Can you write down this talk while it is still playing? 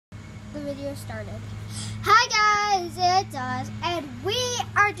the video started. Hi guys, it's us, and we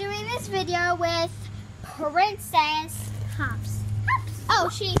are doing this video with Princess Hops. Oh,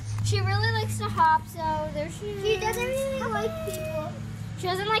 she really likes to hop, so there she is. She doesn't really like people. She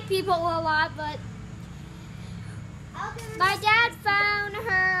doesn't like people a lot, but my dad found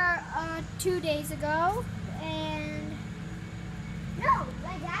her 2 days ago, and No,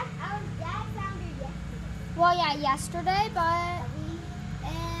 our dad found her yesterday. well, yeah, yesterday, but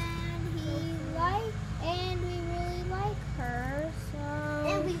and we really like her, so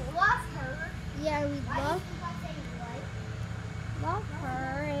And we love her. yeah, we Why love do you keep on saying like? love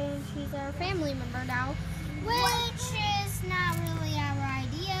her, and she's our family member now, which is not really our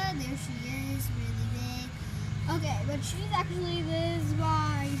idea. There she is, really big. Okay, but she's actually this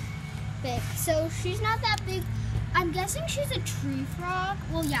wide big, so she's not that big. I'm guessing she's a tree frog.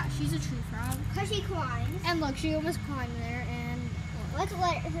 Well, yeah, she's a tree frog. Because she climbs. And look, she almost climbed there, and Let's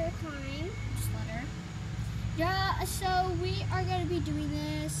let her climb. just let her. Yeah, so we are gonna be doing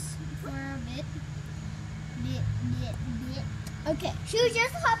this for a bit. Okay, She was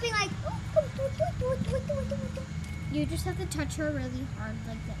just hopping like. you just have to touch her really hard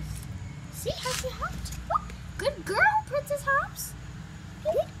like this. See how she hopped? Oh, good girl, Princess Hops.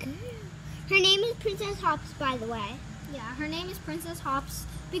 Good girl. Her name is Princess Hops, by the way. Yeah, her name is Princess Hops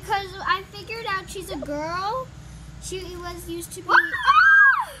because I figured out she's a girl. She was used to be.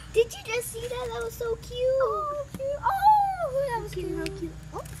 Did you just see that? That was so cute. Oh, cute. Oh, that was cute. How cute.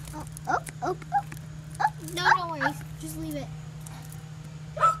 Oh. No, don't worry. Just leave it.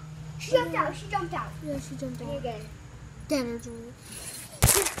 She jumped out. She jumped out. Yeah, she jumped You're out. good. Get her, Julie.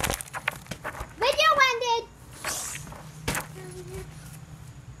 Video ended.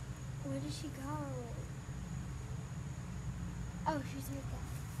 Where did she go? Oh, she's right there.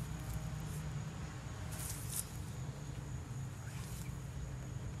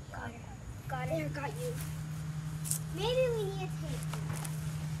 Got There, it. got you. Maybe we need a tape.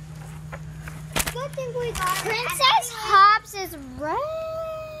 Good thing we got it. Princess Hops is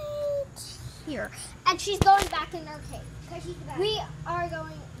right here. And she's going back in her cage. Because she's the best. We are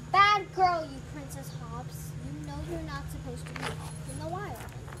going, bad girl, you Princess Hops. You know you're not supposed to be off in the wild.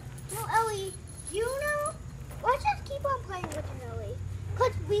 No, Ellie, you know, let's just keep on playing with her, Ellie.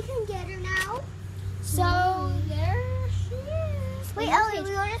 Because we can get her now. So, there she is. Wait, In her Ellie, cage.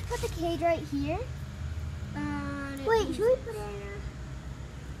 we want to put the cage right here. Wait, should we put it in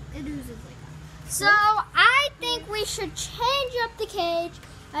her? It oozes like that. So, I think we should change up the cage.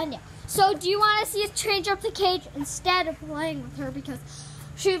 And yeah. So, do you want to see us change up the cage instead of playing with her? Because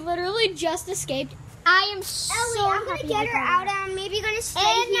she literally just escaped. I am so Ellie, I'm going happy to get with her out and I'm maybe going to stay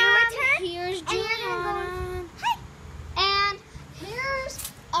And here with her. here's And you're gonna Gianna. Hey. And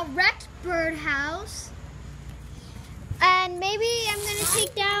here's a wrecked birdhouse. And maybe I'm going to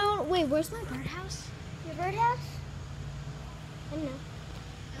take down... Wait, where's my birdhouse? Your birdhouse? I don't know.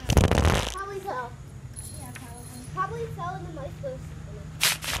 Probably fell. Yeah, probably. Probably fell in the mice goes.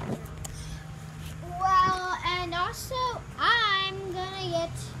 Well, and also, I'm going to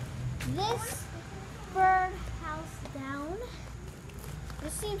get this birdhouse down.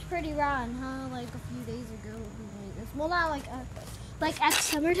 This seems pretty rotten, huh? Like a few days ago, we made this. Well, not like at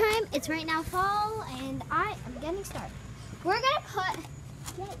summertime. It's right now fall, and I am getting started. We're gonna put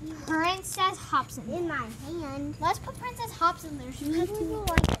Princess Hops in In my hand. Let's put Princess Hops in there. She probably will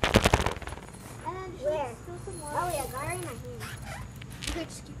like it. And then Where? spill some Oh, water. yeah, got her in my hand. Okay,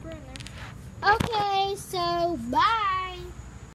 just keep her in there. Okay, so bye.